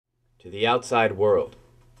To the outside world,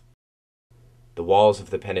 the walls of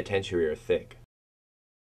the penitentiary are thick.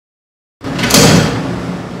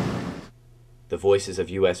 The voices of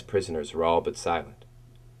U.S. prisoners are all but silent.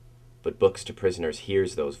 But Books to Prisoners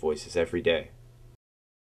hears those voices every day.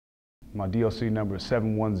 My DOC number is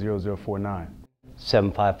 710049.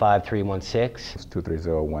 755-316.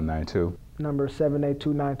 230-192. Number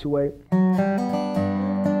 782-928.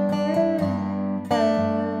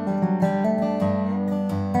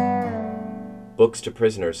 Books to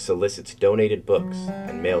Prisoners solicits donated books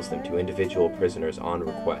and mails them to individual prisoners on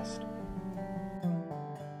request.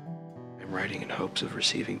 I'm writing in hopes of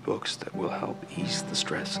receiving books that will help ease the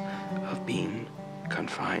stress of being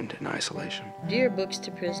confined in isolation. Dear Books to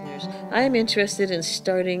Prisoners, I am interested in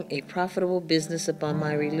starting a profitable business upon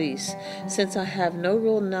my release. Since I have no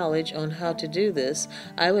real knowledge on how to do this,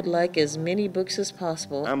 I would like as many books as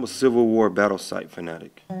possible. I'm a Civil War battle site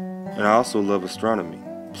fanatic, and I also love astronomy,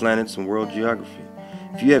 planets, and world geography.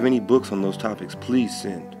 If you have any books on those topics, please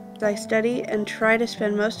send. I study and try to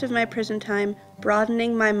spend most of my prison time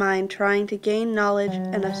broadening my mind, trying to gain knowledge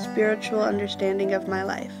and a spiritual understanding of my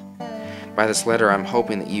life. By this letter, I'm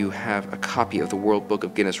hoping that you have a copy of the World Book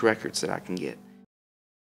of Guinness Records that I can get.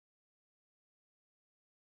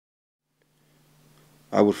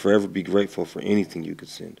 I would forever be grateful for anything you could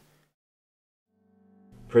send.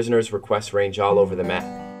 Prisoners' requests range all over the map.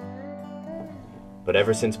 But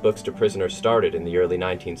ever since Books to Prisoners started in the early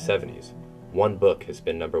 1970s, one book has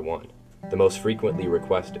been number one, the most frequently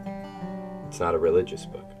requested. It's not a religious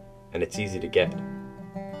book, and it's easy to get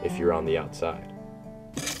if you're on the outside.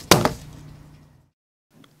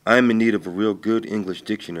 I am in need of a real good English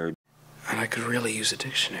dictionary. And I could really use a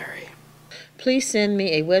dictionary. Please send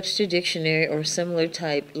me a Webster dictionary or similar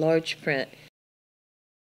type, large print.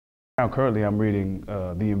 Now currently I'm reading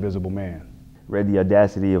The Invisible Man. Read The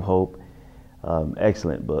Audacity of Hope.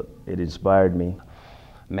 Excellent book. It inspired me.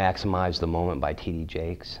 Maximize the Moment by T.D.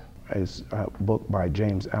 Jakes. It's a book by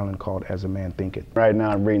James Allen called As a Man Thinketh. Right now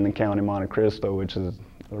I'm reading The Count of Monte Cristo, which is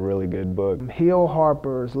a really good book. Hill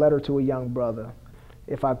Harper's Letter to a Young Brother.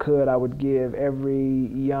 If I could, I would give every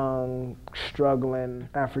young, struggling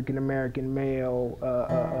African-American male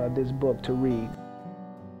this book to read.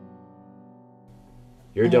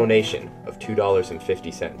 Your donation of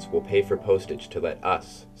 $2.50 will pay for postage to let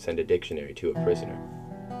us send a dictionary to a prisoner.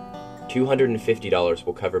 $250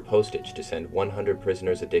 will cover postage to send 100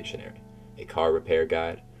 prisoners a dictionary, a car repair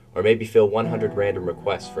guide, or maybe fill 100 random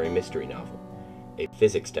requests for a mystery novel, a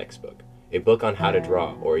physics textbook, a book on how to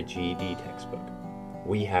draw, or a GED textbook.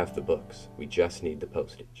 We have the books. We just need the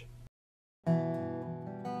postage.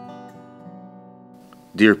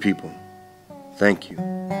 Dear people, thank you.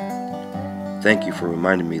 Thank you for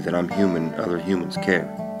reminding me that I'm human and other humans care.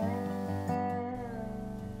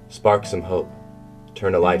 Spark some hope.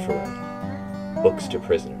 Turn a life around. Books to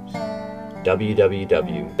Prisoners.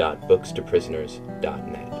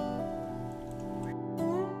 www.bookstoprisoners.net